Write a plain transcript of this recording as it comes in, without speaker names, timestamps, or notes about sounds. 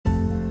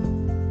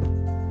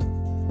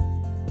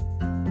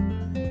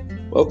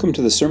Welcome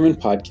to the Sermon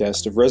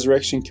Podcast of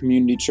Resurrection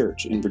Community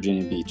Church in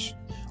Virginia Beach.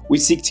 We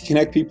seek to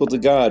connect people to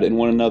God and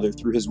one another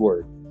through His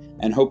Word,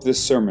 and hope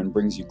this sermon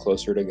brings you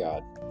closer to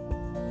God.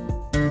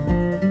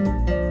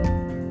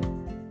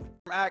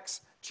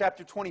 Acts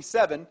chapter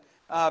 27.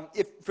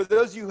 For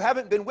those of you who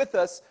haven't been with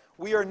us,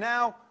 we are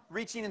now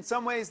reaching, in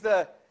some ways,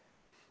 I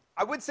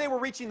would say we're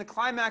reaching the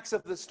climax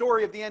of the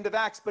story of the end of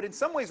Acts, but in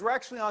some ways we're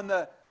actually on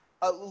a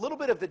little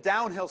bit of the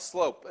downhill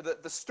slope.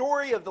 The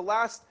story of the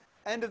last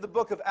end of the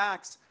book of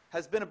Acts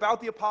has been about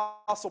the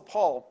Apostle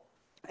Paul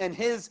and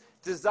his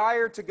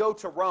desire to go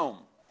to Rome,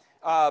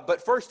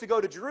 but first to go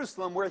to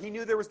Jerusalem, where he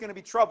knew there was going to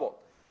be trouble.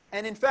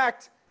 And in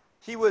fact,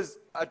 he was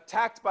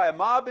attacked by a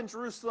mob in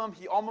Jerusalem.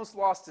 He almost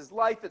lost his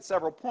life at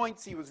several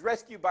points. He was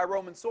rescued by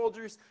Roman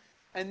soldiers.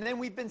 And then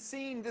we've been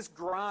seeing this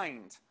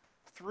grind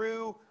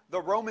through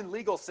the Roman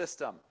legal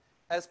system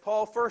as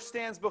Paul first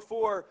stands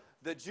before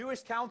the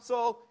Jewish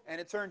council,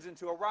 and it turns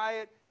into a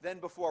riot, then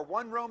before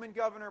one Roman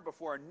governor,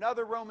 before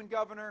another Roman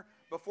governor,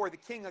 before the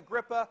King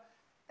Agrippa.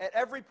 At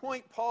every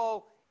point,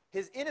 Paul,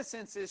 his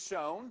innocence is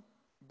shown,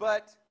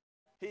 but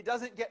he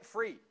doesn't get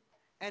free.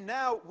 And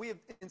now we have,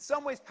 in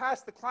some ways,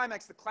 passed the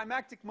climax. The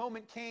climactic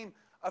moment came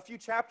a few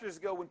chapters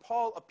ago when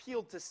Paul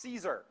appealed to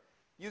Caesar,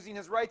 using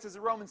his rights as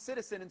a Roman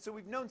citizen. And so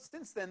we've known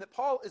since then that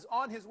Paul is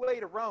on his way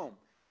to Rome,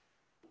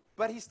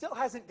 but he still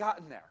hasn't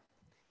gotten there.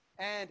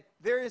 And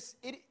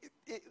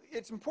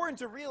it's important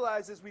to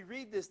realize as we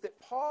read this that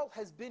Paul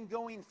has been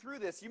going through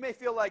this. You may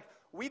feel like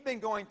we've been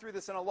going through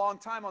this in a long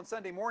time on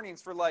Sunday mornings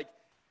for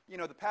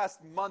the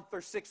past month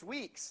or 6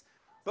 weeks.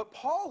 But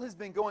Paul has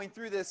been going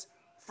through this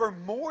for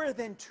more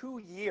than 2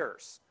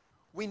 years.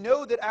 We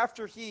know that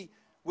after he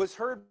was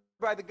heard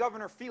by the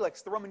governor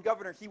Felix, the Roman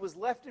governor, he was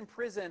left in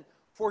prison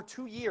for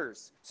 2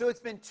 years. So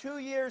it's been 2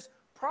 years,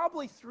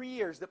 probably 3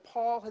 years, that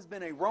Paul has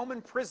been a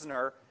Roman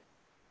prisoner,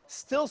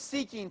 still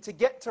seeking to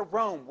get to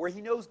Rome, where he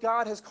knows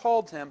God has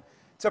called him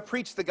to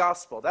preach the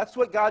gospel. That's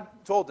what God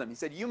told him. He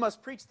said, you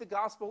must preach the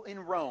gospel in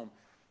Rome,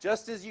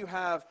 just as you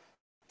have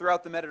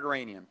throughout the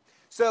Mediterranean.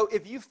 So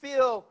if you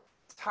feel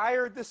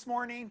tired this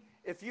morning,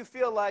 if you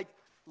feel like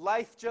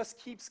life just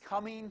keeps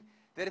coming,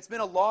 that it's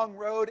been a long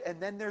road, and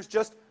then there's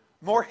just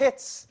more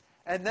hits,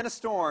 and then a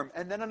storm,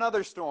 and then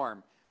another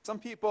storm. Some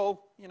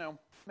people,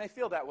 may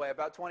feel that way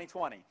about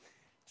 2020.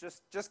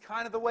 Just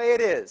kind of the way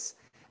it is.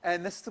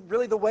 And this is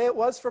really the way it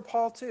was for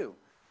Paul too.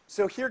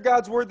 So hear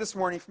God's word this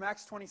morning from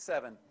Acts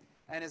 27.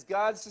 And as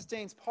God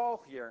sustains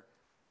Paul here,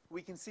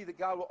 we can see that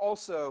God will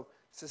also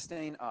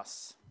sustain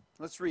us.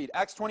 Let's read.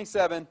 Acts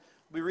 27,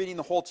 we'll be reading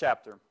the whole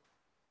chapter.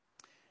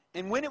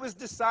 And when it was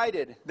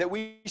decided that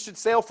we should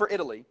sail for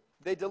Italy,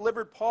 they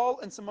delivered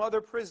Paul and some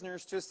other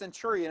prisoners to a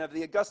centurion of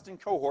the Augustan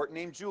cohort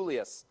named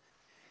Julius.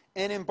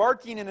 And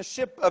embarking in a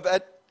ship of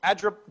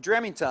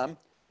Adramyttium,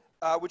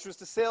 which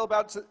was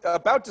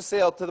about to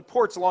sail to the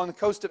ports along the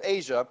coast of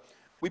Asia,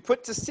 we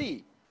put to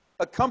sea,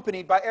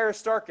 accompanied by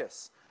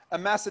Aristarchus, a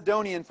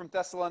Macedonian from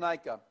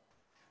Thessalonica.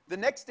 The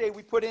next day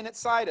we put in at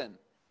Sidon,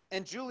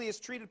 and Julius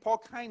treated Paul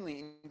kindly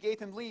and gave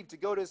him leave to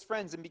go to his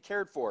friends and be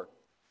cared for.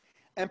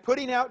 And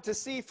putting out to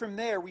sea from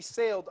there, we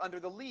sailed under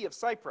the lee of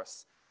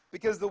Cyprus,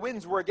 because the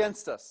winds were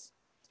against us.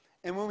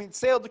 And when we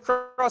sailed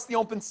across the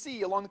open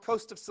sea along the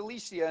coast of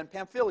Cilicia and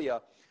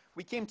Pamphylia,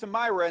 we came to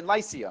Myra and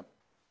Lycia.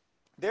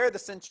 There the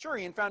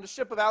centurion found a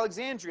ship of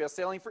Alexandria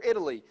sailing for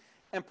Italy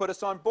and put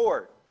us on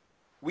board.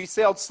 We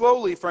sailed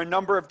slowly for a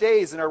number of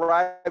days and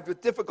arrived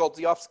with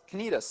difficulty off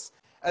Cnidus,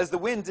 as the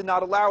wind did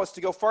not allow us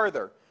to go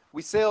farther.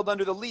 We sailed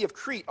under the lee of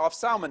Crete off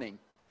Salmone.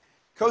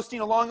 Coasting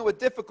along it with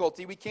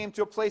difficulty, we came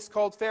to a place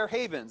called Fair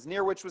Havens,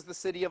 near which was the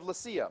city of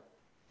Lasea.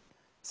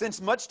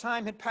 Since much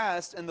time had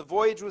passed and the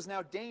voyage was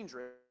now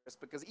dangerous,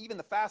 because even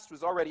the fast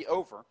was already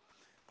over,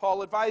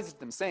 Paul advised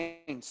them,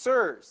 saying,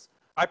 Sirs,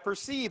 I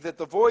perceive that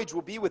the voyage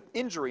will be with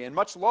injury and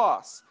much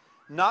loss,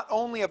 not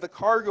only of the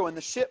cargo and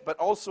the ship, but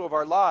also of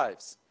our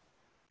lives.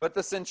 But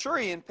the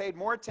centurion paid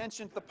more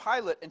attention to the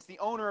pilot and to the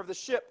owner of the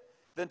ship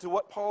than to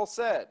what Paul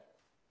said.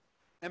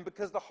 And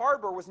because the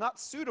harbor was not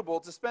suitable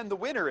to spend the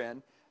winter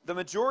in, the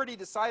majority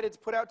decided to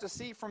put out to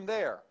sea from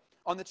there,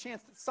 on the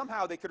chance that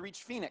somehow they could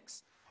reach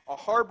Phoenix, a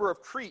harbor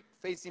of Crete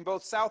facing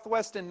both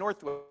southwest and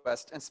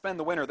northwest, and spend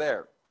the winter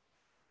there.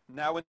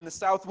 Now when the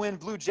south wind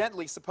blew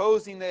gently,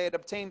 supposing they had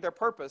obtained their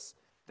purpose,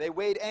 they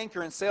weighed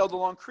anchor and sailed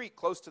along Crete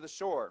close to the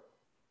shore.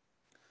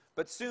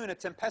 But soon a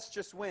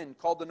tempestuous wind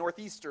called the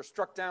northeaster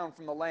struck down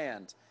from the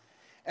land.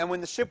 And when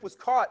the ship was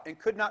caught and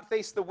could not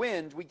face the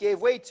wind, we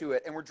gave way to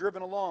it and were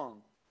driven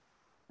along.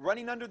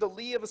 Running under the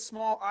lee of a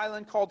small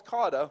island called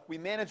Cauda, we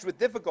managed with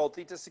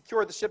difficulty to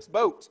secure the ship's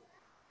boat.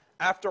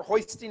 After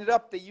hoisting it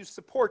up, they used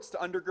supports to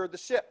undergird the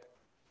ship.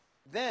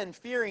 Then,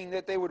 fearing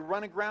that they would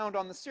run aground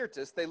on the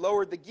Syrtis, they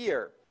lowered the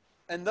gear,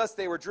 and thus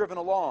they were driven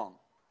along.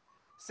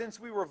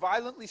 Since we were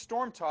violently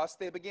storm-tossed,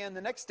 they began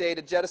the next day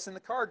to jettison the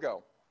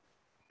cargo.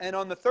 And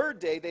on the third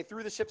day, they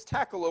threw the ship's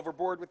tackle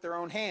overboard with their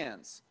own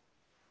hands.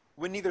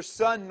 When neither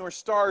sun nor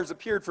stars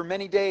appeared for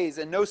many days,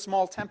 and no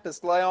small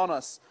tempest lay on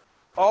us,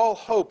 all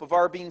hope of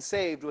our being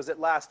saved was at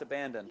last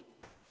abandoned.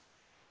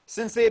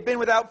 Since they had been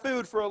without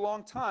food for a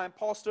long time,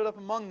 Paul stood up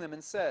among them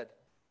and said,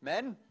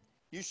 "Men,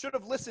 you should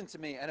have listened to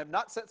me and have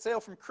not set sail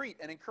from Crete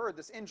and incurred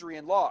this injury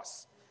and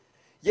loss.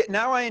 Yet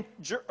now I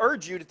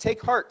urge you to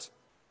take heart,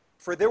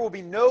 for there will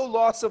be no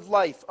loss of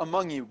life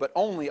among you, but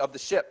only of the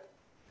ship.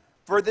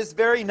 For this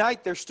very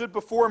night there stood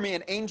before me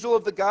an angel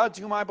of the God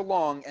to whom I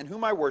belong and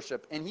whom I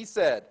worship, and he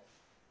said,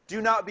 'Do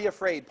not be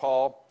afraid,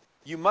 Paul.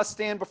 You must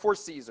stand before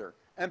Caesar.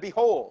 And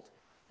behold,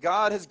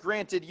 God has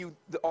granted you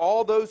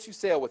all those who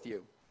sail with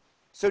you.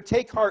 So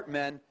take heart,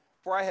 men,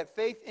 for I have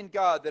faith in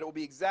God that it will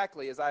be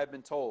exactly as I have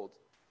been told.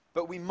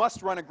 But we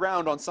must run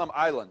aground on some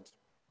island.'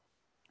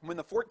 When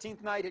the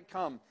 14th night had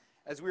come,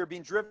 as we were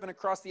being driven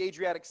across the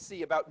Adriatic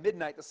Sea, about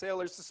midnight the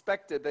sailors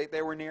suspected that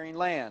they were nearing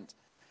land.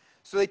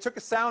 So they took a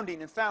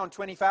sounding and found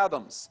 20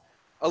 fathoms.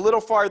 A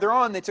little farther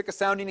on, they took a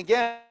sounding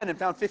again and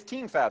found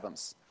 15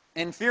 fathoms.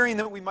 And fearing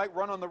that we might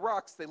run on the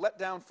rocks, they let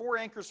down 4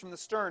 anchors from the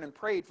stern and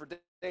prayed for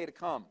day to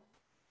come.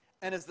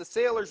 And as the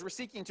sailors were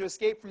seeking to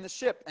escape from the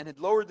ship and had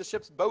lowered the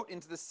ship's boat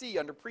into the sea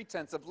under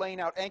pretense of laying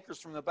out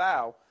anchors from the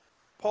bow,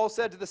 Paul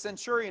said to the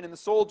centurion and the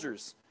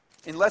soldiers,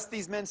 'Unless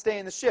these men stay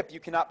in the ship, you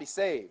cannot be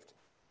saved.'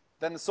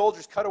 Then the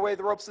soldiers cut away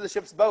the ropes of the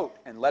ship's boat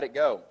and let it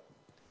go.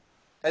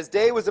 As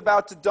day was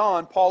about to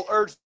dawn, Paul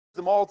urged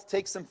them all to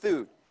take some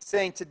food,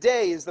 saying,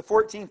 'Today is the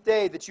 14th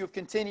day that you have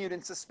continued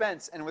in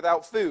suspense and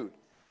without food,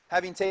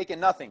 having taken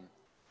nothing.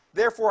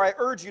 Therefore I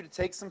urge you to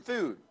take some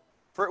food,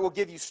 for it will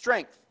give you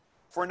strength,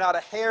 for not a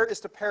hair is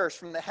to perish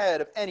from the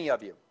head of any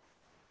of you.'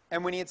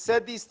 And when he had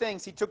said these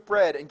things, he took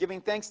bread, and giving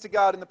thanks to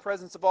God in the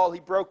presence of all, he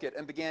broke it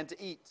and began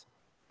to eat.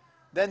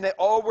 Then they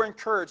all were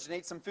encouraged and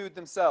ate some food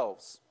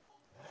themselves.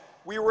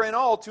 We were in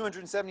all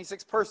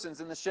 276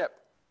 persons in the ship.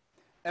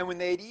 And when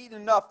they had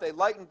eaten enough, they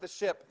lightened the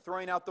ship,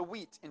 throwing out the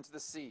wheat into the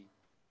sea.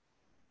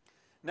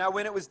 Now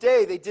when it was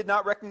day, they did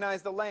not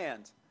recognize the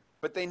land,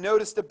 but they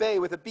noticed a bay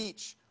with a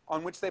beach,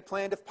 on which they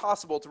planned, if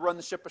possible, to run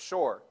the ship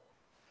ashore.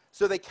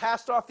 So they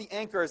cast off the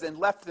anchors and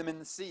left them in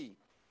the sea,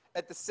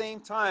 at the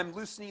same time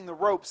loosening the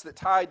ropes that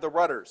tied the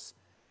rudders.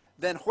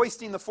 Then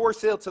hoisting the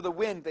foresail to the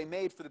wind, they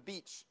made for the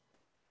beach.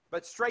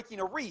 But striking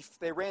a reef,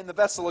 they ran the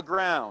vessel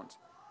aground.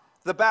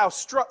 The bow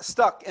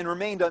stuck and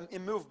remained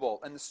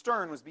immovable, and the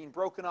stern was being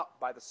broken up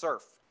by the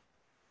surf.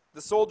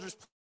 The soldiers'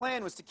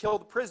 plan was to kill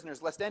the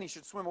prisoners, lest any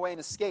should swim away and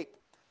escape.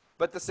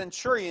 But the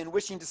centurion,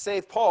 wishing to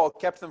save Paul,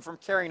 kept them from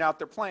carrying out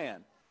their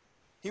plan.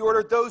 He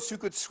ordered those who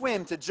could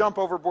swim to jump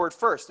overboard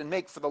first and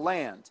make for the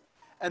land,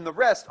 and the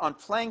rest on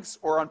planks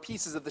or on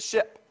pieces of the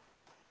ship.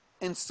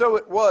 And so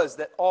it was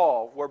that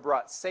all were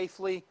brought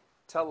safely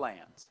to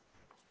land."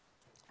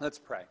 Let's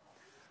pray.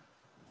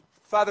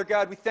 Father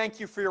God, we thank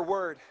you for your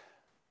word.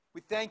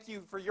 We thank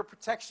you for your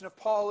protection of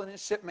Paul and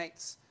his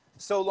shipmates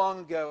so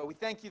long ago. We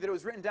thank you that it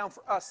was written down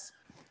for us.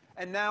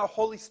 And now,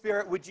 Holy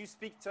Spirit, would you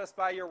speak to us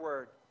by your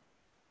word,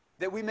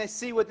 that we may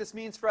see what this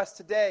means for us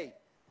today,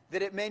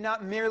 that it may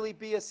not merely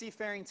be a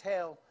seafaring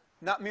tale,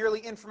 not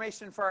merely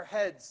information for our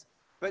heads,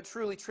 but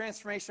truly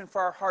transformation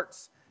for our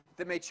hearts,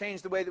 that may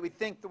change the way that we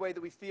think, the way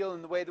that we feel,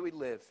 and the way that we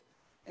live.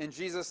 In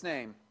Jesus'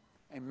 name,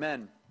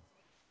 amen.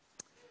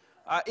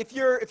 If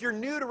you're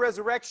new to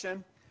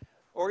Resurrection,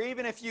 or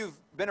even if you've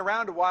been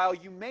around a while,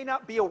 you may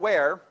not be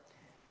aware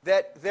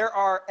that there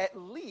are at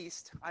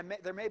least,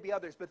 there may be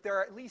others, but there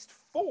are at least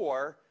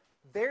 4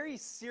 very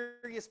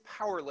serious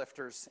power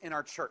lifters in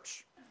our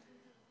church.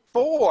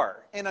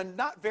 4 in a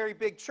not very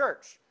big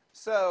church.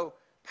 So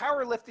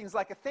powerlifting is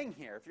like a thing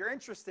here. If you're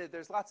interested,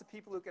 there's lots of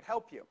people who could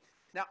help you.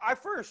 Now, I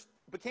first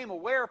became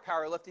aware of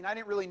powerlifting. I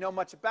didn't really know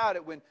much about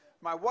it when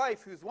my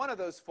wife, who's one of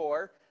those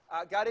 4,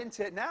 got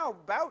into it now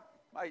about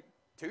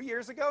 2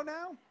 years ago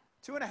now.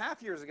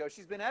 2.5 years ago.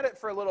 She's been at it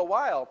for a little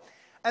while.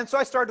 And so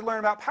I started to learn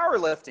about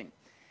powerlifting.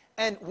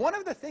 And one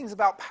of the things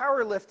about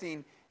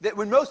powerlifting, that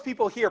when most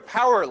people hear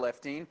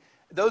powerlifting,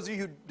 those of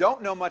you who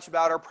don't know much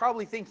about it are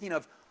probably thinking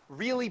of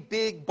really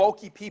big,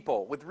 bulky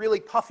people with really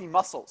puffy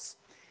muscles.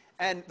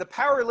 And the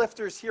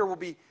powerlifters here will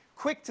be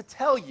quick to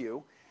tell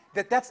you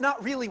that that's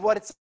not really what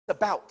it's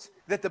about.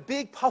 That the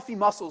big, puffy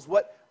muscles,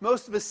 what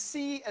most of us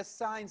see as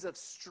signs of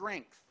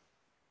strength,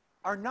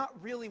 are not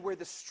really where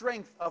the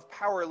strength of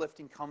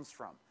powerlifting comes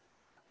from.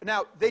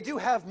 Now, they do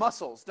have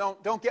muscles.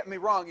 Don't get me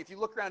wrong. If you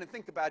look around and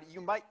think about it, you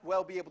might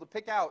well be able to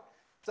pick out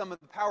some of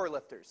the power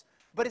lifters.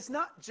 But it's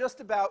not just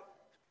about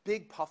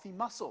big, puffy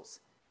muscles.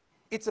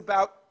 It's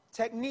about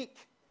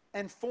technique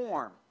and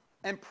form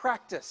and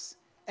practice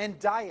and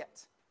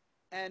diet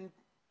and,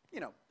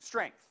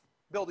 strength,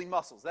 building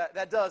muscles.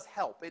 That does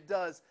help. It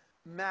does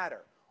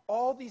matter.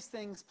 All these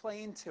things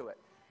play into it.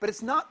 But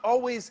it's not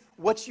always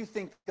what you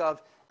think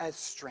of as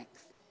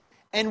strength.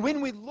 And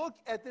when we look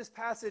at this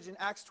passage in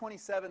Acts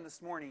 27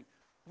 this morning,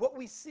 what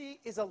we see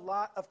is a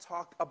lot of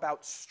talk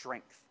about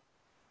strength.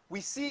 We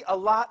see a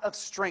lot of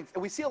strength,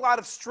 and we see a lot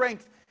of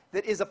strength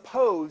that is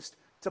opposed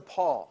to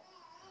Paul.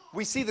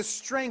 We see the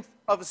strength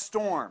of a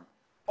storm.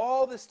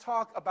 All this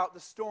talk about the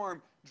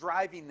storm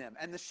driving them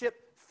and the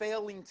ship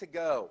failing to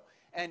go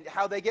and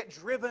how they get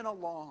driven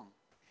along.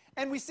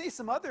 And we see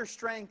some other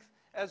strength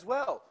as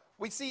well.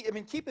 We see,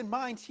 keep in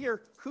mind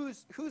here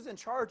who's in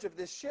charge of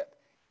this ship.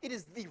 It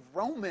is the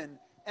Roman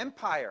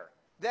Empire.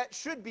 That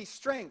should be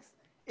strength.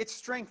 It's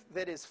strength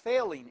that is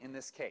failing in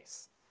this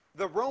case.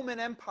 The Roman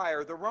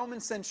Empire, the Roman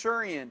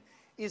centurion,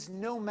 is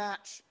no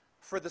match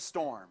for the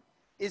storm,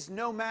 is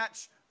no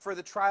match for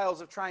the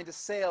trials of trying to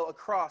sail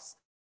across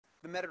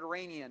the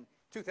Mediterranean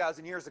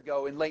 2,000 years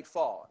ago in late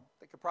fall.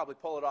 They could probably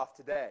pull it off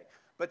today.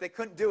 But they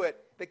couldn't do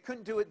it. They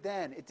couldn't do it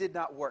then. It did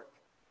not work.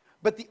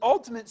 But the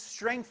ultimate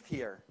strength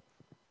here,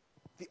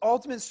 the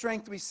ultimate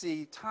strength we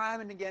see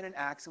time and again in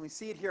Acts, and we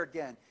see it here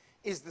again,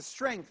 is the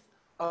strength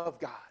of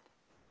God.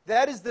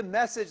 That is the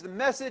message. The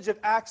message of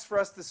Acts for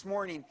us this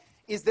morning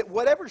is that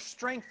whatever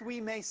strength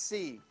we may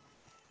see,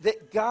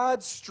 that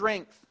God's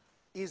strength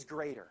is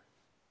greater.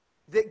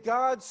 That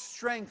God's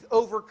strength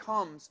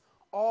overcomes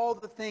all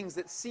the things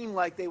that seem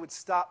like they would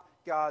stop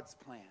God's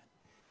plan.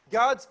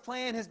 God's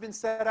plan has been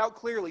set out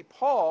clearly.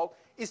 Paul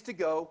is to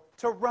go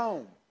to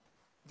Rome.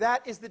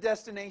 That is the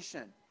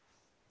destination.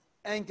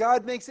 And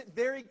God makes it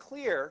very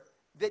clear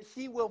that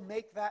he will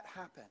make that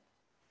happen.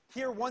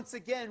 Here, once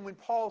again, when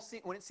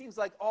it seems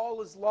like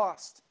all is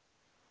lost,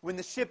 when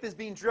the ship is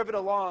being driven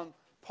along,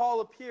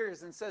 Paul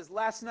appears and says,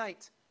 "Last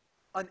night,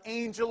 an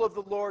angel of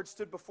the Lord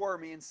stood before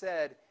me and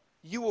said,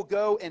 'You will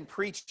go and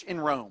preach in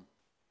Rome.'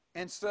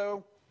 And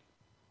so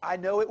I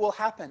know it will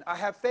happen. I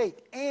have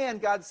faith." And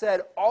God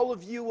said, "All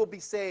of you will be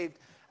saved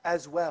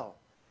as well."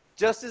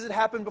 Just as it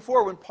happened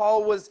before when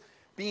Paul was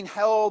being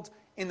held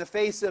in the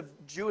face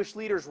of Jewish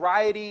leaders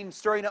rioting,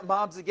 stirring up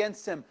mobs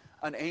against him,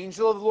 an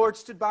angel of the Lord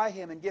stood by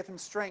him and gave him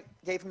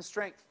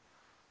strength.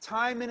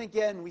 Time and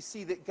again, we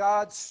see that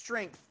God's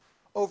strength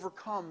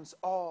overcomes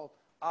all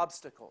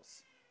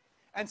obstacles.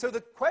 And so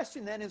the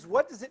question then is,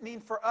 what does it mean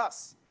for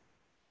us?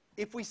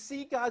 If we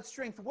see God's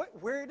strength,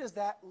 where does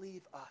that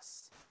leave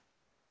us?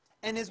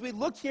 And as we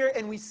look here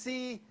and we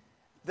see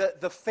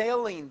the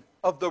failing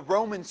of the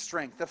Roman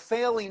strength, the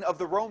failing of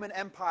the Roman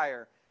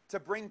Empire to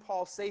bring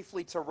Paul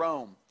safely to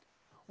Rome,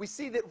 we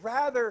see that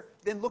rather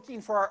than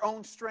looking for our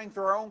own strength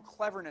or our own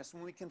cleverness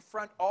when we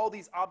confront all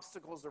these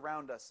obstacles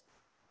around us,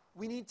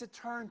 we need to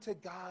turn to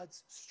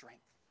God's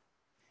strength.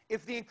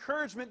 If the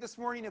encouragement this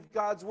morning of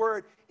God's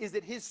word is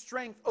that his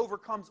strength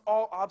overcomes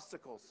all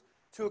obstacles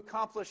to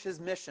accomplish his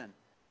mission,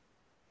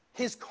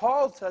 his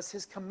call to us,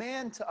 his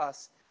command to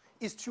us,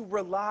 is to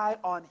rely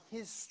on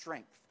his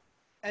strength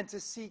and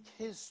to seek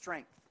his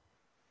strength.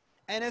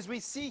 And as we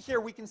see here,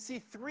 we can see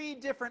three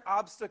different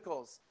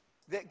obstacles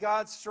that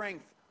God's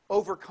strength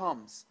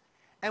overcomes.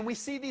 And we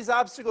see these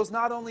obstacles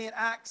not only in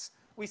Acts,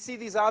 we see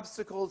these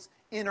obstacles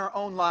in our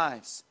own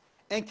lives.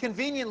 And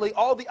conveniently,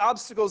 all the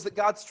obstacles that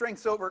God's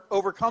strength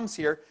overcomes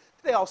here,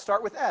 they all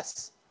start with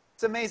S.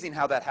 It's amazing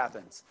how that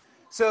happens.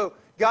 So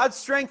God's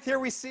strength here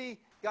we see,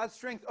 God's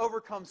strength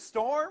overcomes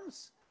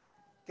storms,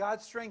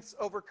 God's strength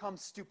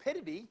overcomes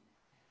stupidity,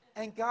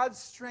 and God's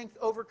strength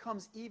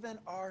overcomes even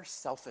our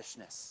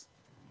selfishness.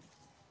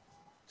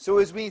 So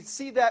as we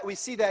see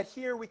that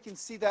here, we can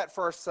see that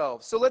for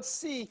ourselves. So let's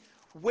see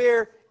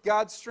where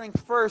God's strength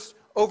first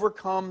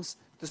overcomes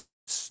the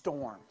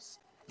storms.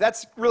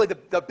 That's really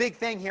the big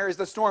thing here is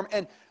the storm.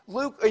 And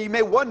Luke, you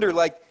may wonder,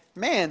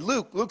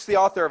 Luke's the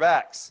author of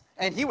Acts.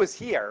 And he was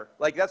here.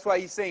 That's why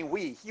he's saying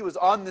we. He was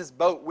on this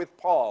boat with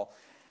Paul.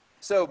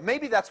 So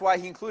maybe that's why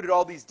he included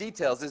all these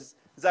details. As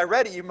I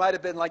read it, you might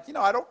have been like,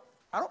 I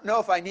don't know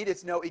if I needed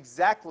to know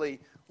exactly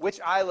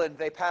which island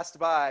they passed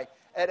by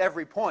at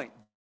every point.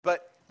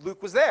 But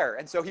Luke was there,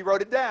 and so he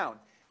wrote it down.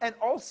 And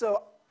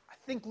also, I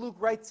think Luke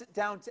writes it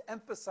down to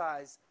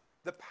emphasize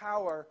the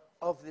power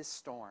of this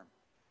storm.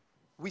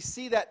 We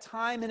see that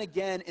time and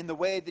again in the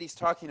way that he's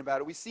talking about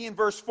it. We see in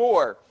verse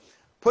 4,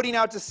 putting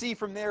out to sea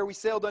from there, we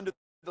sailed under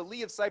the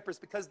lee of Cyprus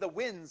because the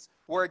winds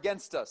were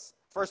against us.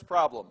 First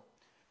problem.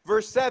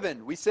 Verse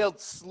 7, we sailed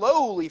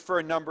slowly for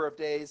a number of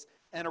days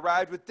and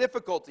arrived with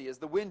difficulty as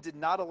the wind did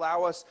not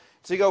allow us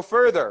to go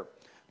further.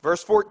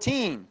 Verse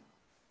 14,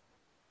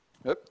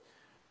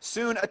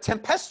 soon a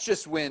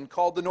tempestuous wind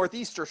called the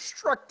northeaster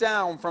struck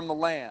down from the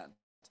land.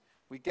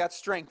 We got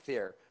strength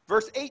here.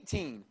 Verse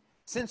 18,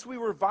 since we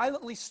were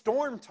violently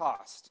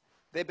storm-tossed,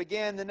 they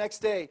began the next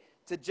day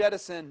to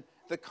jettison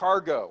the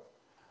cargo.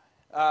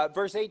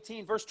 Verse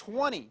 18, verse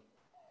 20,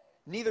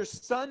 neither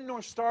sun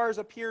nor stars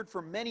appeared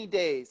for many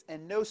days,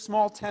 and no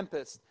small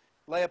tempest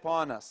lay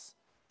upon us.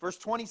 Verse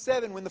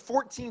 27, when the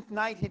 14th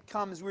night had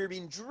come, as we were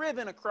being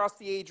driven across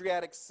the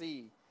Adriatic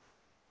Sea.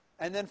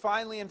 And then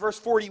finally in verse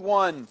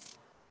 41,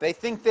 they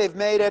think they've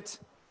made it,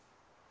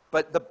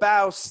 but the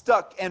bow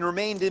stuck and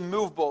remained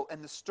immovable,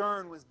 and the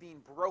stern was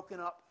being broken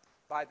up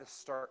by the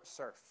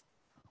surf.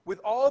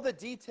 With all the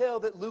detail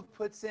that Luke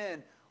puts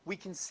in, we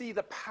can see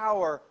the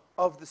power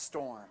of the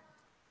storm.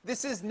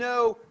 This is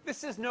no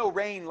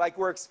rain like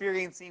we're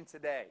experiencing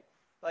today.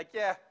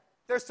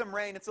 There's some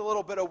rain, it's a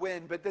little bit of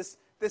wind, but this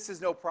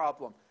is no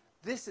problem.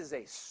 This is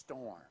a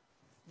storm.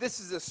 This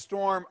is a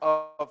storm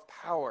of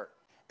power.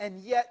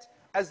 And yet,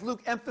 as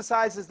Luke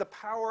emphasizes the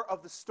power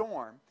of the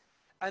storm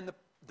and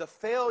the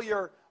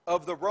failure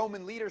of the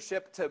Roman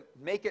leadership to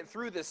make it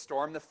through this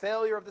storm, the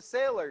failure of the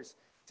sailors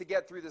to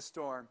get through the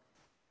storm,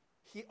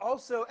 he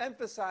also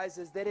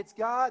emphasizes that it's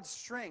God's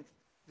strength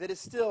that is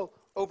still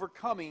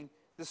overcoming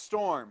the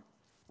storm.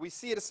 We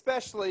see it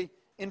especially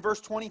in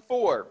verse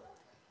 24,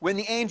 when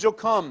the angel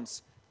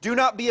comes. Do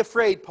not be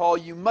afraid, Paul.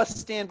 You must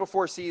stand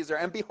before Caesar.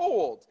 And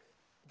behold,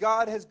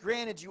 God has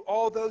granted you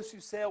all those who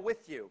sail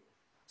with you.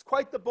 It's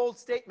quite the bold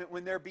statement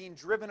when they're being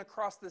driven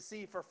across the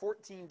sea for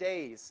 14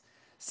 days,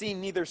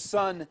 seeing neither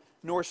sun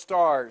nor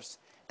stars.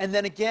 And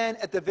then again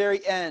at the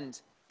very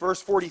end,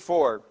 verse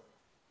 44,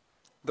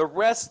 the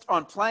rest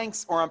on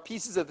planks or on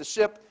pieces of the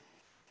ship,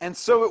 and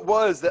so it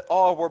was that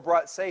all were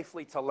brought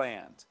safely to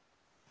land.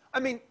 I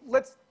mean,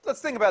 let's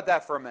think about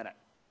that for a minute.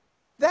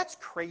 That's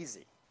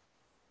crazy.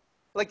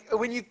 Like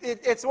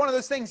it's one of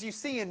those things you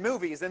see in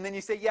movies, and then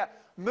you say, yeah,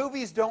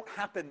 movies don't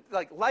happen,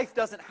 like life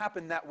doesn't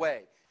happen that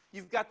way.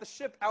 You've got the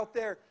ship out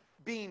there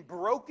being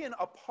broken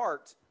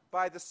apart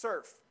by the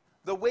surf.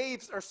 The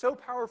waves are so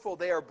powerful,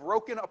 they are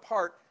broken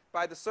apart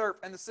by the surf.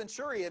 And the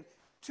centurion,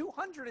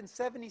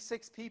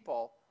 276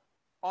 people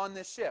on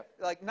this ship,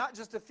 like not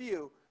just a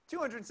few,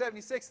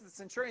 276, the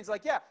centurion's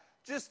like, yeah,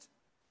 just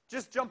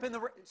jump in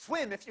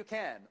swim if you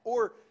can.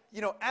 Or,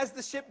 as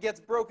the ship gets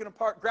broken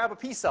apart, grab a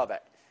piece of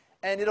it,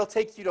 and it'll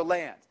take you to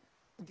land.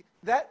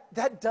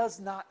 That does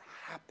not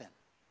happen.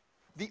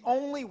 The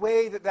only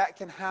way that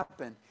can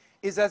happen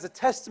is as a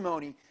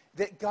testimony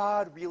that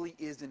God really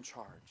is in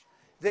charge,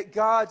 that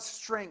God's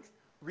strength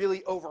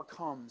really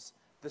overcomes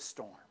the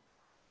storm.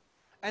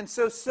 And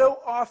so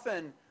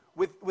often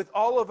with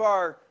all of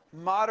our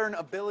modern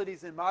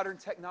abilities and modern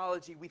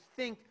technology, we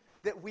think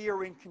that we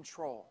are in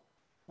control.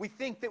 We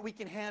think that we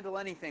can handle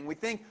anything. We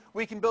think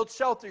we can build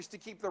shelters to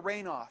keep the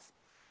rain off.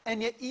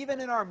 And yet, even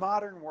in our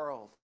modern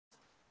world,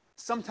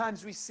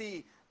 sometimes we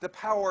see the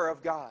power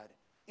of God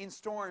in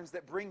storms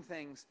that bring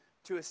things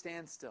to a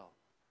standstill.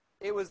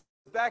 It was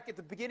back at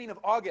the beginning of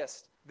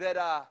August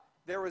that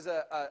there was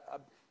a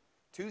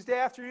Tuesday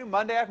afternoon,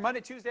 Monday,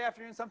 Tuesday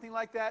afternoon, something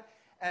like that.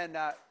 And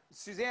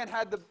Suzanne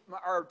had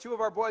two of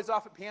our boys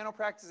off at piano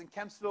practice in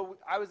Kempsville.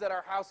 I was at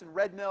our house in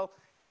Red Mill.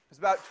 It was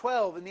about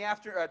 12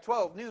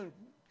 noon,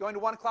 going to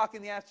 1 o'clock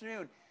in the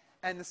afternoon.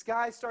 And the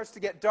sky starts to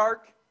get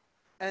dark,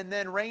 and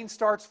then rain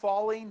starts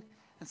falling.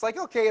 It's like,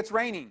 okay, it's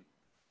raining.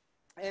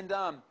 And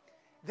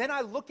then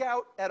I look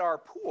out at our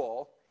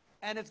pool,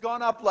 and it's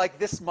gone up like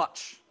this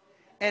much.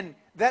 And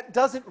that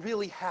doesn't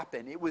really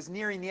happen. It was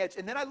nearing the edge.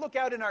 And then I look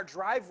out in our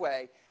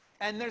driveway,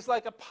 and there's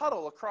like a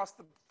puddle across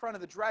the front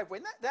of the driveway.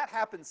 And that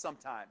happens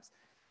sometimes.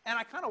 And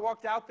I kind of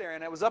walked out there,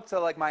 and it was up to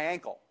like my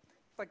ankle.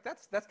 It's like,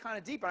 that's kind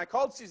of deep. And I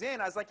called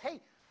Suzanne. I was like,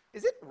 hey,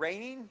 is it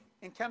raining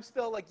in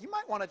Kempsville? Like, you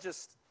might want to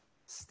just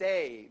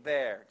stay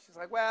there. She's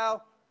like,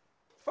 well,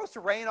 it's supposed to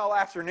rain all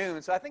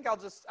afternoon, so I think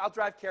I'll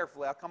drive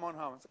carefully. I'll come on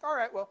home. It's like, all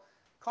right, well,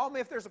 call me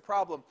if there's a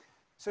problem.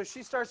 So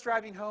she starts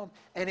driving home,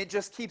 and it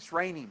just keeps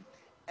raining.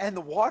 And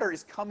the water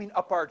is coming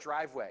up our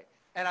driveway.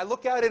 And I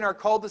look out in our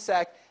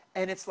cul-de-sac,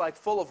 and it's like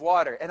full of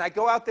water. And I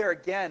go out there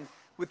again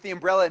with the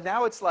umbrella, and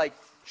now it's like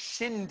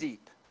shin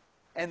deep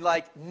and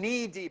like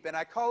knee deep. And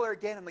I call her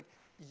again. I'm like,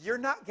 you're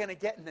not going to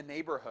get in the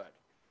neighborhood.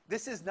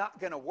 This is not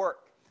going to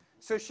work.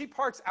 So she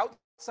parks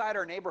outside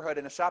our neighborhood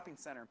in a shopping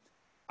center.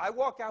 I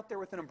walk out there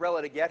with an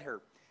umbrella to get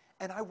her.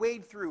 And I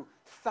wade through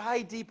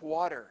thigh-deep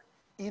water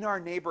in our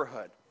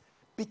neighborhood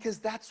because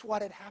that's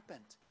what had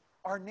happened.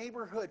 Our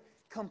neighborhood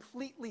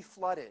completely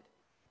flooded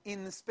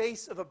in the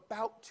space of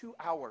about 2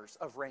 hours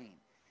of rain.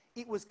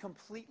 It was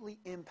completely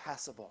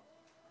impassable.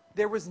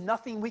 There was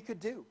nothing we could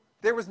do.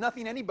 There was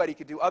nothing anybody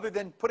could do other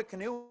than put a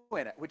canoe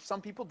in it, which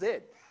some people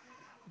did.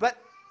 But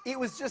it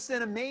was just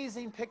an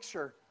amazing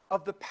picture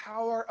of the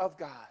power of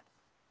God.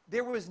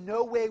 There was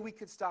no way we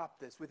could stop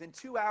this. Within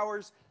 2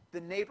 hours,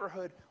 the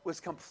neighborhood was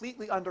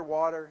completely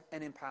underwater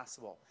and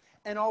impassable.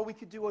 And all we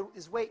could do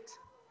is wait.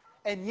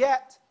 And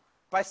yet,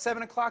 by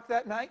 7 o'clock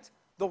that night,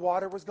 the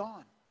water was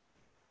gone.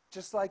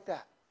 Just like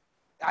that.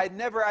 I'd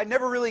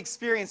never really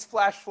experienced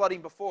flash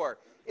flooding before.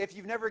 If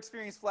you've never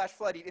experienced flash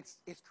flooding,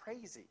 it's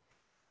crazy.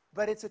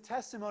 But it's a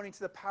testimony to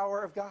the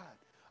power of God.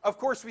 Of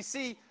course, we've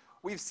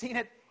seen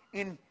it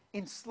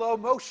in slow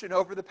motion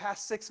over the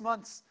past 6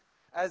 months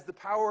as the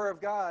power of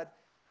God,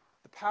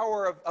 the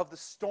power of the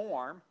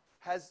storm,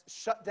 has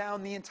shut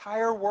down the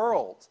entire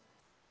world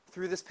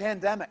through this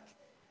pandemic.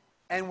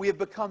 And we have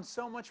become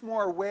so much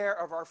more aware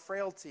of our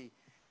frailty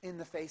in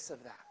the face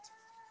of that.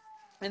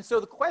 And so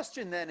the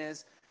question then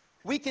is,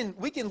 we can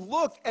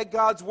look at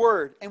God's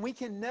word and we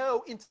can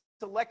know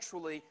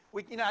intellectually,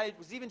 I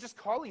was even just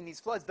calling these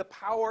floods the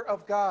power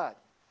of God,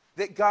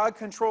 that God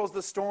controls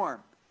the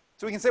storm.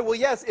 So we can say, well,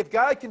 yes, if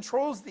God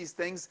controls these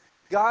things,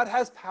 God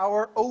has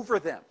power over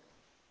them.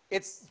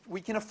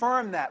 We can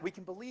affirm that, we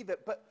can believe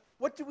it, but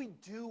what do we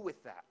do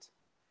with that?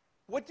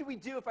 What do we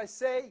do if I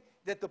say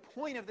that the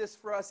point of this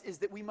for us is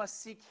that we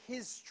must seek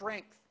His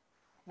strength?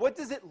 What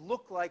does it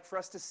look like for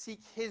us to seek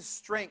His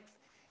strength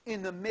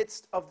in the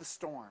midst of the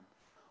storm?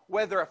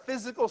 Whether a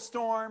physical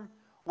storm,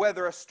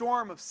 whether a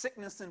storm of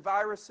sickness and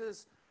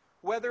viruses,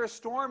 whether a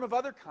storm of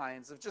other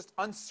kinds, of just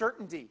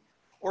uncertainty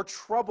or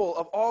trouble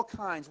of all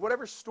kinds,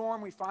 whatever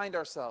storm we find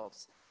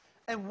ourselves.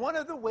 And one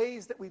of the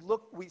ways that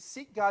we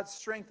seek God's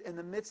strength in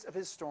the midst of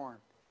His storm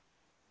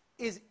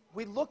is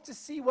we look to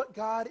see what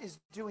God is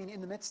doing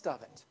in the midst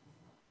of it.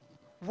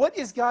 What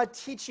is God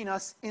teaching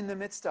us in the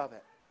midst of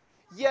it?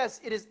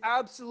 Yes, it is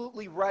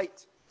absolutely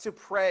right to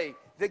pray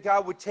that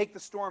God would take the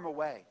storm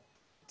away,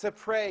 to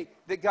pray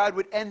that God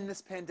would end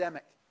this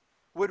pandemic,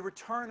 would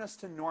return us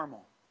to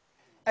normal.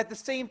 At the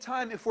same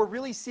time, if we're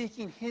really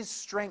seeking His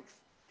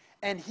strength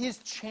and His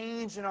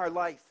change in our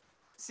life,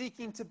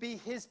 seeking to be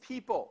His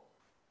people,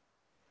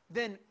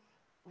 then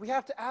we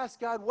have to ask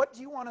God, what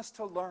do you want us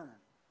to learn?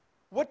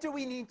 What do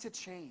we need to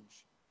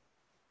change?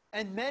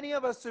 And many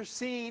of us are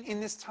seeing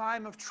in this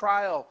time of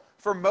trial,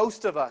 for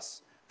most of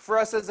us, for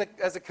us as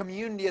a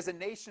community, as a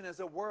nation, as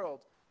a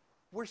world,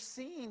 we're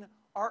seeing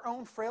our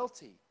own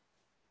frailty,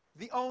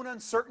 the own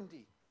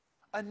uncertainty,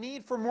 a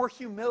need for more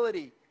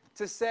humility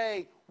to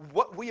say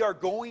what we are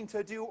going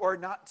to do or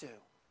not do.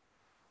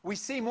 We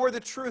see more the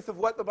truth of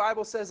what the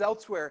Bible says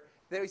elsewhere,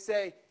 that we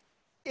say,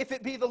 if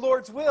it be the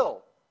Lord's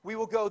will, we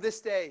will go this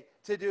day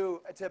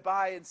to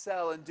buy and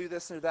sell and do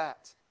this or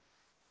that.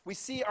 We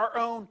see our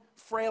own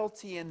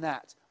frailty in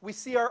that. We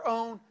see our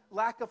own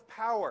lack of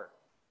power.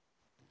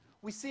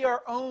 We see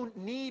our own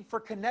need for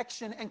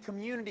connection and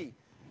community.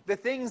 The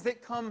things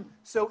that come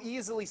so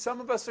easily.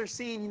 Some of us are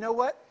seeing, you know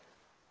what?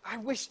 I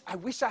wish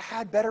I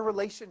had better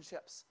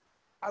relationships.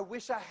 I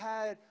wish I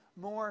had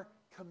more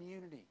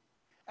community.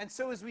 And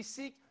so as we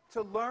seek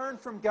to learn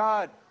from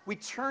God, we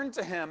turn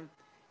to Him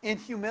in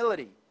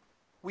humility.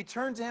 We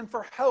turn to Him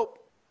for help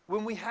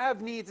when we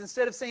have needs,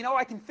 instead of saying, oh,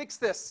 I can fix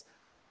this.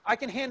 I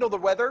can handle the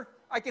weather.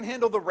 I can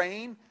handle the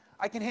rain.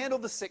 I can handle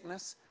the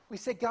sickness. We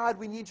say, God,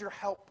 we need your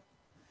help.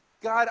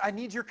 God, I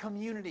need your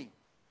community.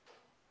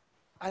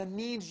 I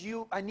need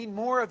you. I need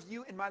more of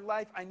you in my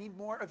life. I need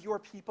more of your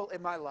people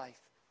in my life.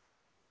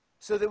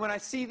 So that when I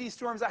see these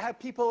storms, I have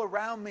people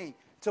around me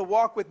to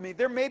walk with me.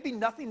 There may be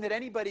nothing that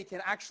anybody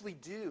can actually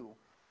do,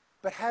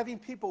 but having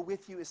people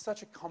with you is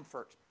such a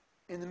comfort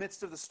in the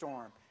midst of the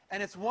storm.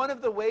 And it's one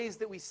of the ways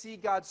that we see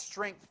God's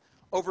strength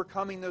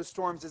overcoming those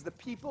storms, is the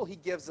people He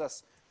gives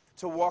us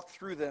to walk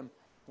through them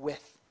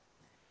with.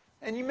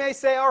 And you may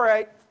say, all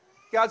right,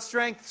 God's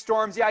strength,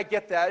 storms, yeah, I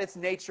get that. It's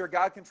nature.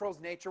 God controls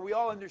nature. We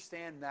all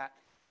understand that.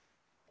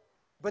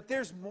 But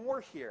there's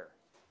more here.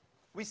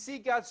 We see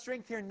God's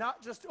strength here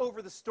not just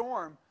over the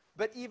storm,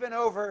 but even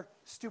over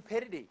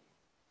stupidity.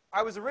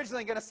 I was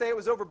originally going to say it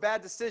was over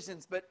bad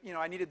decisions, but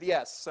I needed the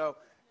S. So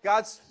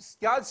God's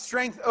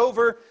strength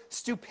over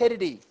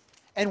stupidity.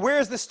 And where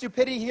is the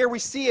stupidity here? We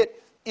see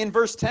it in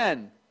verse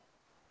 10.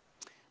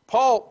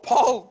 Paul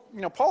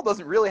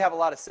doesn't really have a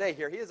lot to say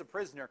here. He is a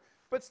prisoner,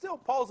 but still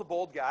Paul's a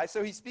bold guy,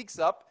 so he speaks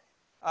up.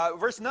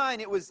 Verse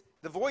 9,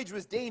 the voyage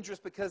was dangerous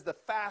because the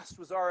fast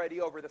was already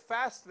over. The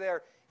fast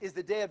there is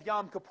the day of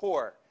Yom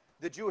Kippur,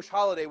 the Jewish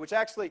holiday, which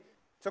actually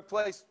took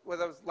place, it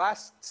was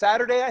last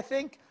Saturday, I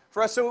think,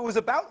 for us. So it was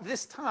about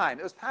this time.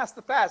 It was past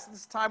the fast.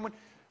 This time when,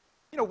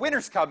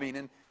 winter's coming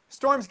and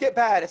storms get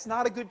bad. It's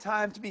not a good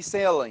time to be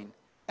sailing.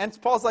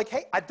 And Paul's like,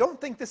 hey, I don't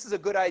think this is a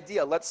good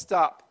idea. Let's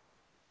stop.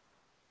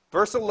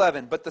 Verse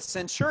 11, but the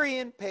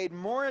centurion paid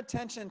more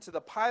attention to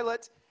the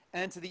pilot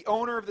and to the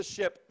owner of the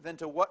ship than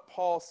to what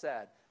Paul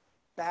said.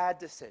 Bad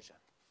decision.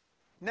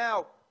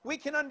 Now, we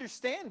can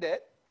understand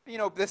it.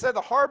 They said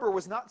the harbor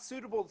was not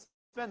suitable to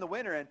spend the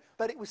winter in,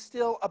 but it was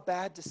still a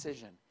bad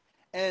decision.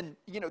 And,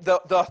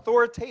 the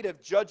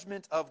authoritative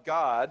judgment of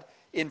God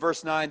in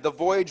verse 9, the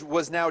voyage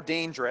was now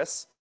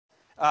dangerous,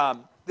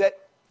 that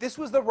this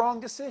was the wrong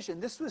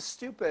decision. This was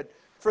stupid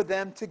for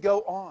them to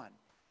go on.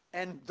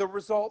 And the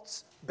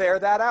results bear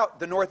that out.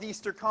 The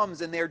northeaster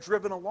comes and they're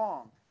driven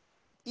along.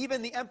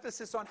 Even the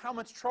emphasis on how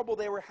much trouble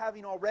they were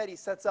having already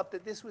sets up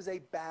that this was a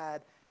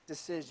bad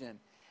decision.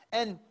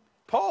 And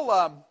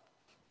Paul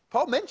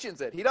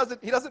mentions it. He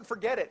doesn't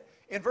forget it.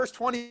 In verse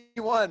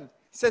 21, he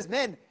says,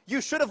 men,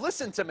 you should have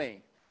listened to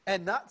me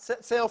and not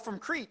set sail from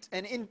Crete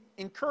and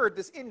incurred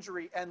this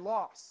injury and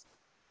loss.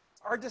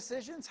 Our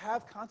decisions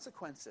have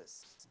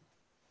consequences.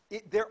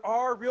 There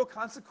are real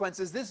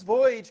consequences. This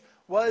voyage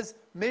was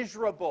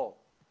miserable.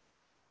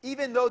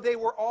 Even though they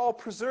were all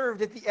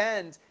preserved at the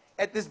end,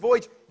 at this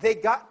voyage, they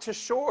got to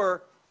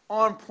shore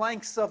on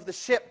planks of the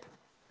ship.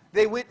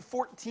 They went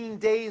 14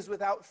 days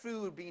without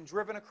food, being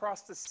driven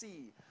across the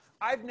sea.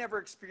 I've never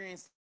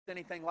experienced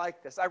anything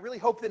like this. I really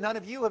hope that none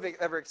of you have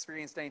ever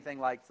experienced anything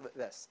like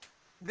this.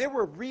 There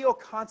were real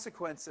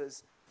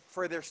consequences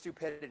for their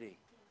stupidity.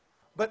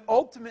 But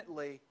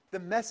ultimately, the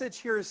message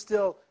here is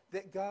still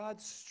that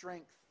God's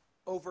strength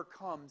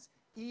overcomes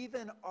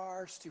even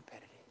our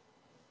stupidity.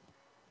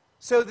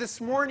 So this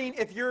morning,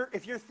 if you're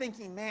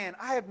thinking, man,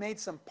 I have made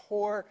some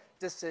poor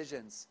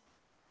decisions,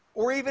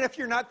 or even if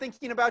you're not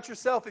thinking about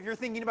yourself, if you're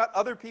thinking about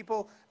other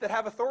people that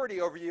have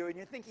authority over you, and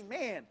you're thinking,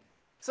 man,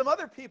 some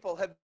other people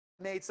have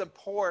made some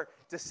poor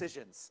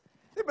decisions.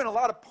 There have been a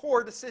lot of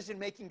poor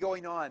decision-making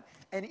going on,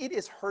 and it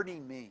is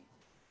hurting me.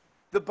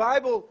 The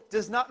Bible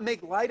does not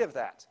make light of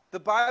that. The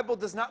Bible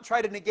does not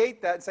try to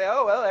negate that and say,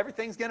 oh, well,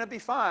 everything's going to be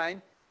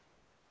fine.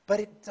 But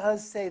it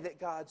does say that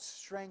God's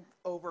strength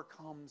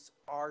overcomes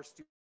our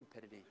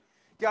stupidity.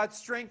 God's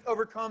strength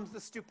overcomes the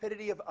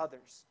stupidity of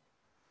others.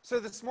 So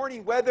this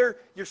morning, whether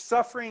you're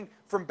suffering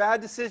from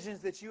bad decisions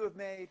that you have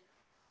made,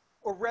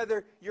 or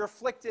whether you're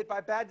afflicted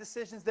by bad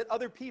decisions that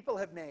other people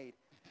have made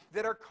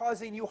that are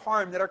causing you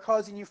harm, that are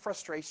causing you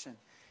frustration,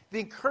 the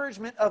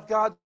encouragement of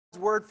God's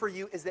word for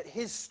you is that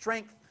his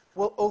strength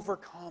will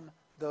overcome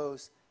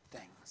those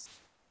things.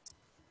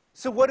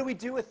 So what do we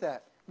do with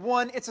that?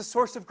 One, it's a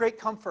source of great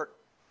comfort.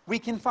 We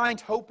can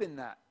find hope in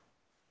that.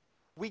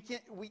 We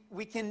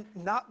can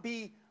not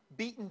be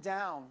beaten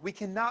down. We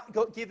cannot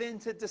give in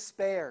to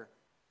despair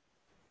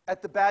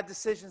at the bad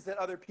decisions that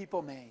other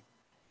people made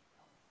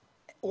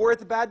or at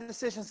the bad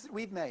decisions that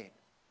we've made.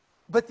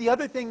 But the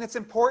other thing that's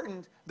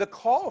important, the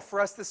call for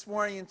us this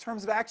morning in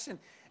terms of action,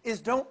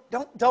 is don't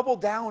double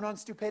down on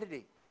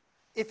stupidity.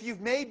 If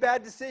you've made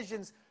bad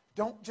decisions,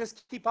 don't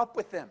just keep up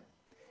with them.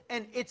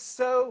 And it's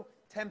so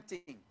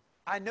tempting.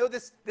 I know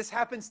this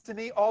happens to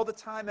me all the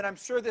time, and I'm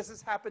sure this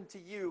has happened to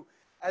you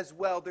as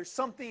well. There's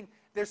something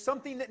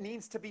that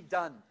needs to be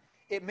done.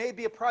 It may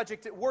be a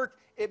project at work.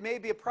 It may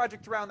be a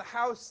project around the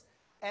house.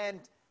 And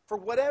for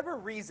whatever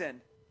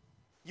reason,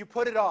 you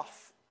put it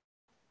off.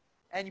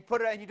 And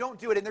you don't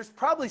do it. And there's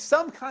probably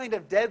some kind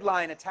of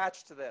deadline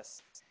attached to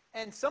this.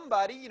 And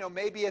somebody,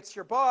 maybe it's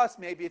your boss,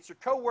 maybe it's your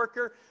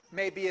coworker,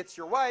 maybe it's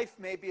your wife,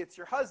 maybe it's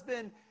your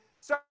husband,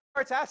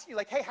 starts asking you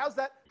like, hey, how's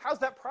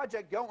that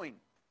project going?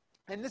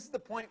 And this is the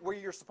point where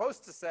you're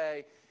supposed to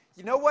say,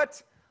 you know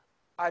what?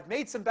 I've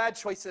made some bad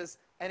choices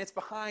and it's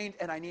behind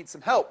and I need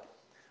some help.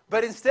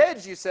 But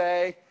instead you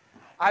say,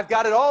 I've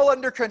got it all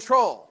under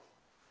control.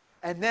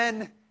 And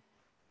then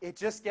it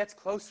just gets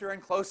closer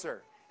and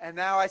closer. And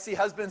now I see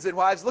husbands and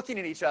wives looking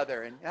at each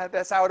other, and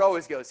that's how it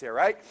always goes here,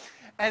 right?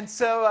 And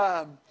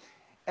so,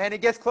 and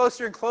it gets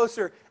closer and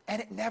closer,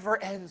 and it never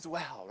ends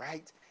well,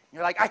 right?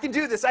 You're like, I can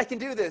do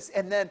this,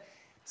 and then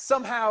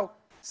somehow,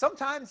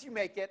 sometimes you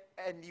make it,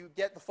 and you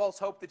get the false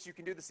hope that you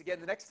can do this again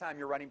the next time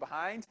you're running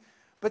behind,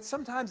 but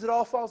sometimes it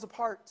all falls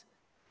apart,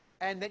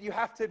 and that you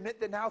have to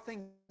admit that now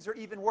things are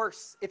even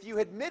worse. If you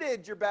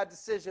admitted your bad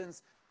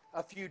decisions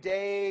a few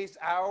days,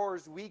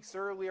 hours, weeks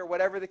earlier,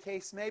 whatever the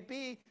case may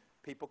be,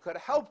 people could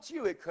have helped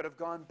you. It could have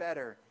gone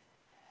better.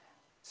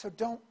 So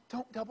don't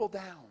double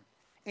down.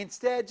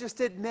 Instead, just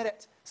admit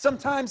it.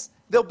 Sometimes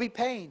there'll be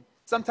pain.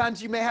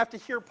 Sometimes you may have to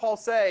hear Paul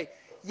say,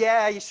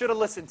 yeah, you should have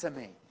listened to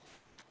me.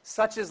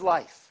 Such is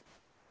life.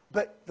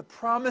 But the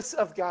promise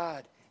of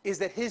God is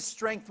that his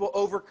strength will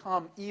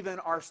overcome even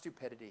our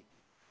stupidity.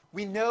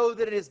 We know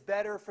that it is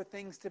better for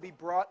things to be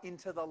brought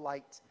into the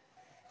light.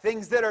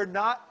 Things that are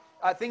not,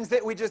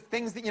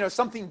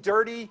 something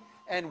dirty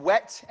and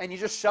wet, and you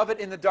just shove it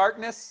in the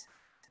darkness.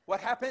 What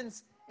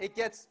happens? It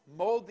gets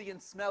moldy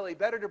and smelly.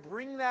 Better to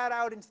bring that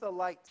out into the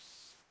light.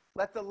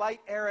 Let the light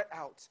air it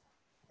out.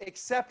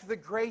 Accept the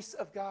grace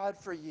of God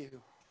for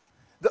you.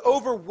 The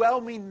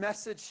overwhelming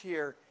message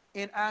here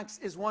in Acts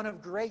is one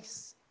of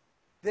grace.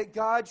 That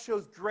God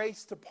shows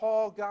grace to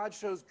Paul. God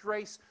shows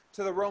grace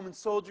to the Roman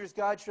soldiers.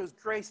 God shows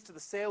grace to the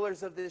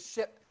sailors of this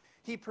ship.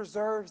 He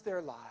preserves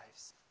their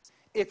lives.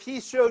 If he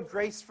showed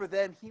grace for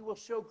them, he will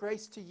show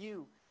grace to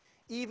you,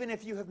 even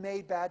if you have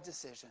made bad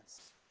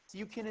decisions.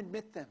 You can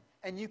admit them,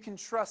 and you can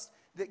trust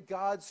that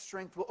God's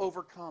strength will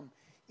overcome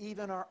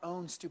even our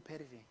own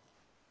stupidity.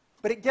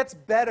 But it gets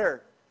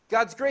better.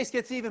 God's grace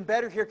gets even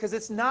better here because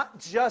it's not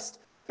just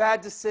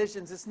bad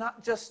decisions. It's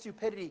not just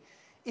stupidity.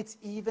 It's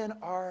even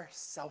our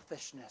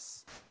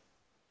selfishness.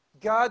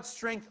 God's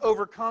strength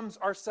overcomes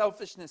our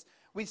selfishness.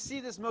 We see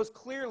this most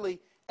clearly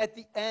at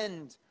the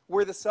end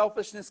where the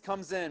selfishness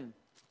comes in.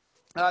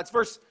 It's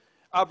verse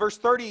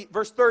 30.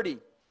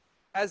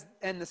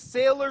 And the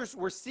sailors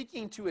were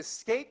seeking to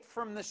escape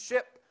from the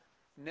ship.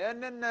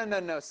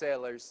 No,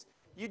 sailors.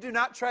 You do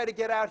not try to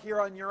get out here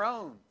on your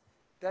own.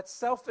 That's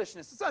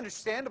selfishness. It's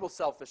understandable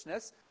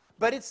selfishness,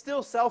 but it's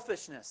still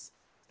selfishness.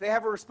 They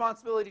have a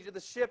responsibility to the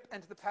ship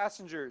and to the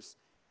passengers.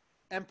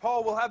 And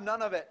Paul will have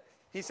none of it.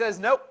 He says,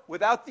 nope,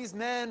 without these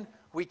men,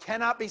 we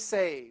cannot be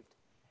saved.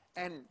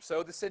 And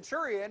so the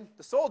centurion,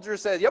 the soldier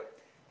says, yep,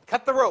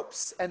 cut the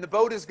ropes, and the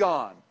boat is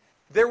gone.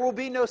 There will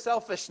be no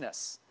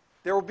selfishness.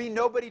 There will be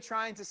nobody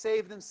trying to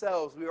save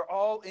themselves. We are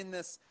all in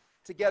this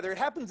together. It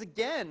happens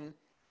again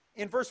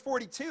in verse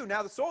 42.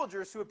 Now the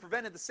soldiers who have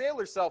prevented the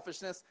sailors'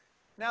 selfishness,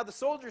 now the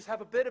soldiers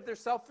have a bit of their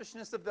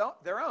selfishness of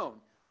their own.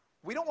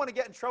 We don't want to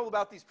get in trouble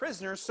about these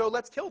prisoners, so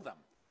let's kill them,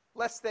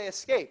 lest they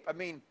escape. I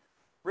mean,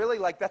 really,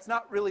 that's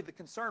not really the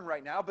concern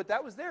right now, but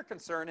that was their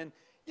concern. And,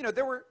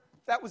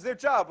 that was their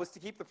job, was to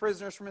keep the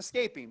prisoners from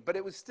escaping. But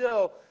it was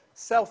still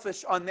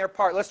selfish on their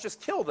part. Let's just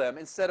kill them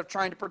instead of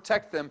trying to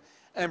protect them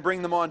and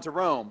bring them on to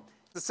Rome.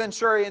 The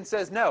centurion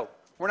says, no,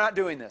 we're not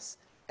doing this.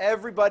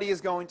 Everybody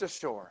is going to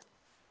shore.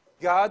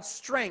 God's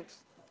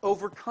strength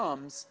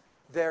overcomes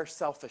their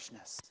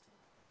selfishness.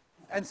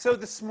 And so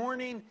this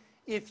morning,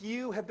 if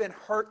you have been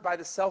hurt by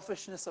the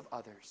selfishness of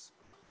others,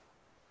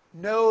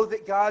 know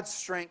that God's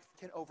strength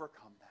can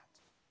overcome that.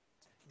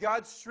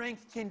 God's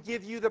strength can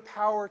give you the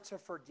power to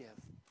forgive.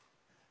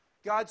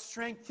 God's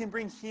strength can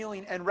bring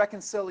healing and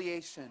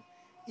reconciliation,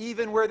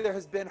 even where there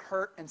has been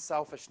hurt and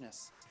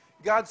selfishness.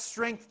 God's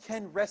strength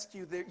can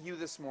rescue you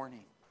this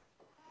morning.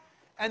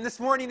 And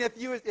this morning,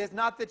 it's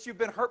not that you've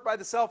been hurt by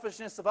the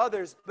selfishness of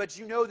others, but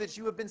you know that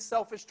you have been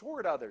selfish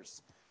toward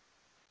others.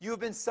 You have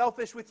been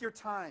selfish with your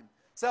time,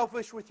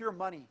 selfish with your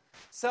money,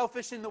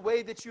 selfish in the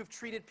way that you have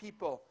treated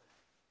people.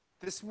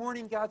 This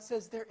morning, God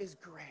says there is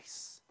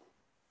grace.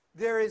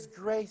 There is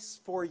grace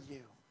for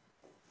you.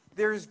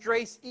 There is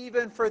grace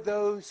even for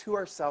those who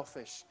are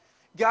selfish.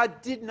 God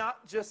did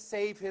not just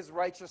save his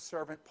righteous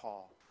servant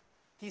Paul.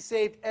 He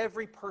saved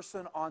every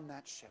person on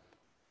that ship.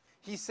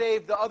 He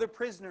saved the other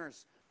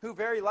prisoners who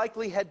very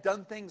likely had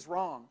done things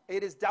wrong.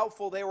 It is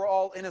doubtful they were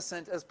all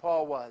innocent as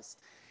Paul was.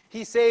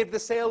 He saved the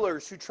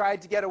sailors who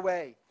tried to get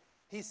away.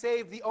 He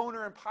saved the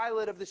owner and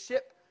pilot of the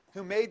ship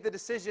who made the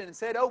decision and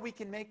said, oh, we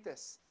can make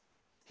this.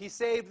 He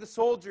saved the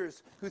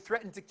soldiers who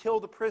threatened to kill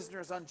the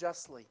prisoners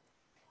unjustly.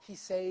 He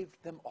saved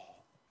them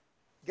all.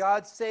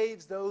 God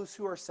saves those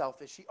who are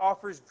selfish. He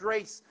offers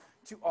grace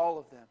to all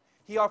of them.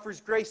 He offers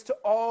grace to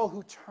all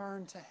who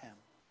turn to him.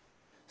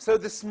 So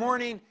this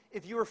morning,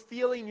 if you are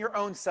feeling your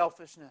own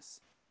selfishness,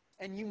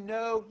 and you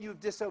know you've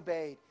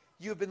disobeyed,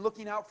 you've been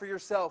looking out for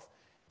yourself,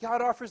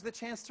 God offers the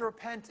chance to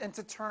repent and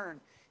to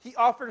turn. He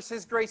offers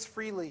his grace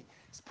freely.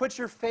 Put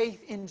your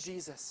faith in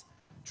Jesus.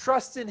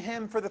 Trust in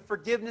him for the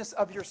forgiveness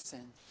of your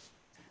sins.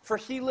 For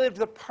he lived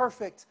the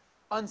perfect,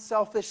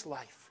 unselfish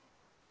life.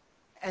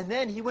 And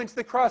then he went to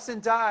the cross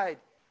and died,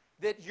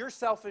 that your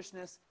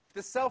selfishness,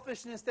 the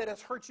selfishness that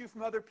has hurt you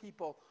from other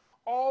people,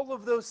 all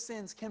of those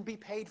sins can be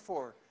paid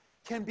for,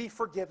 can be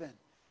forgiven.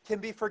 Can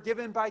be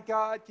forgiven by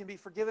God, can be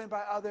forgiven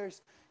by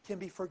others, can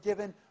be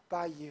forgiven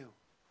by you.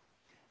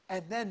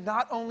 And then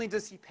not only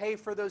does he pay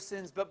for those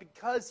sins, but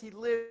because he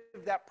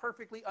lived that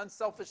perfectly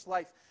unselfish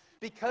life,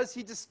 because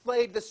he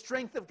displayed the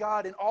strength of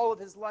God in all of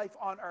his life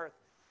on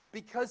earth,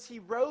 because he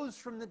rose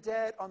from the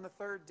dead on the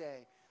third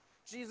day,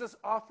 Jesus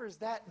offers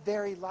that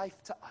very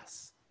life to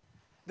us.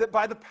 That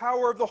by the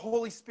power of the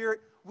Holy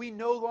Spirit, we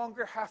no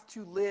longer have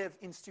to live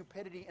in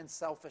stupidity and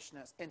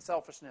selfishness.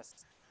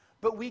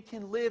 But we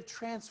can live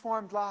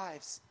transformed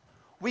lives.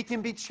 We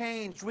can be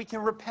changed. We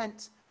can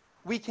repent.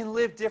 We can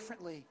live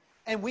differently.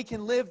 And we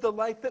can live the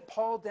life that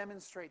Paul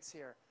demonstrates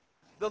here.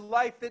 The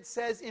life that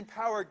says in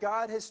power,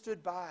 God has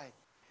stood by.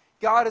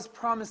 God has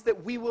promised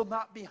that we will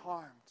not be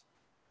harmed.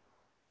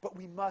 But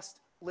we must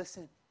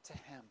listen to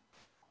him.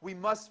 We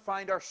must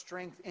find our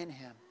strength in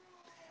him.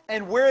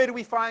 And where do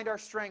we find our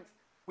strength?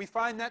 We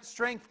find that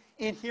strength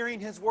in hearing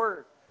his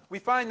word. We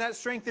find that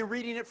strength in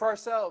reading it for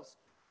ourselves.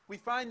 We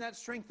find that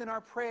strength in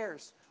our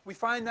prayers. We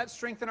find that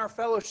strength in our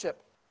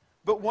fellowship.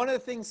 But one of the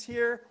things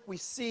here, we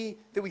see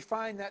that we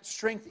find that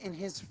strength in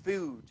his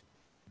food.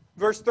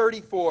 Verse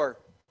 34,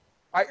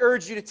 I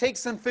urge you to take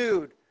some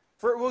food,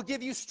 for it will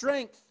give you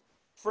strength,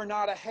 for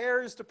not a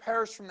hair is to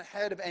perish from the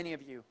head of any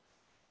of you.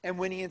 And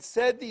when he had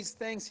said these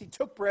things, he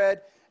took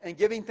bread, and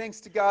giving thanks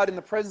to God in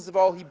the presence of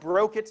all, he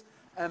broke it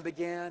and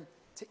began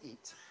to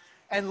eat.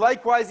 And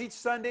likewise, each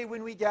Sunday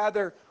when we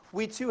gather,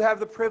 we too have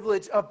the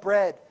privilege of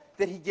bread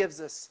that he gives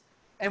us.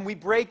 And we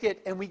break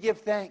it and we give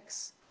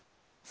thanks.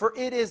 For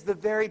it is the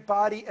very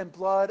body and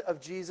blood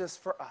of Jesus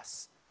for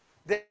us.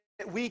 That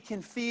we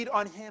can feed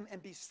on him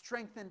and be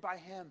strengthened by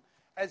him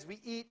as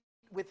we eat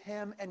with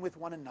him and with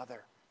one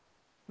another.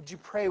 Would you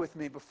pray with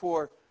me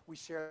before we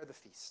share the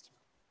feast?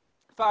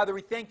 Father,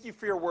 we thank you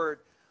for your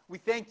word. We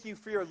thank you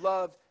for your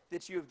love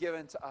that you have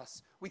given to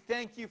us. We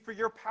thank you for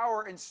your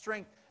power and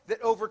strength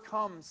that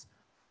overcomes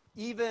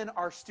even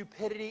our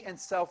stupidity and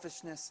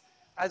selfishness,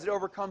 as it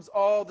overcomes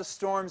all the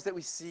storms that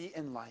we see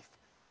in life.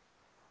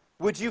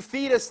 Would you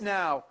feed us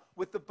now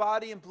with the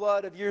body and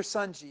blood of your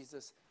Son,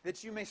 Jesus,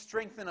 that you may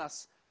strengthen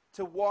us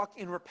to walk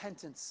in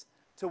repentance,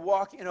 to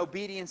walk in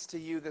obedience to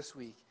you this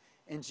week.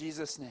 In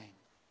Jesus' name,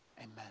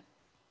 amen.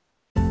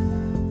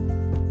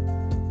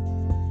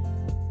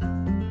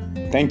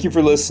 Thank you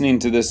for listening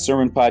to this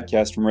sermon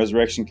podcast from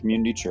Resurrection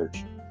Community Church.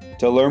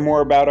 To learn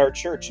more about our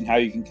church and how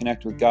you can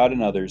connect with God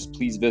and others,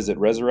 please visit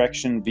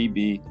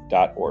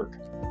resurrectionvb.org.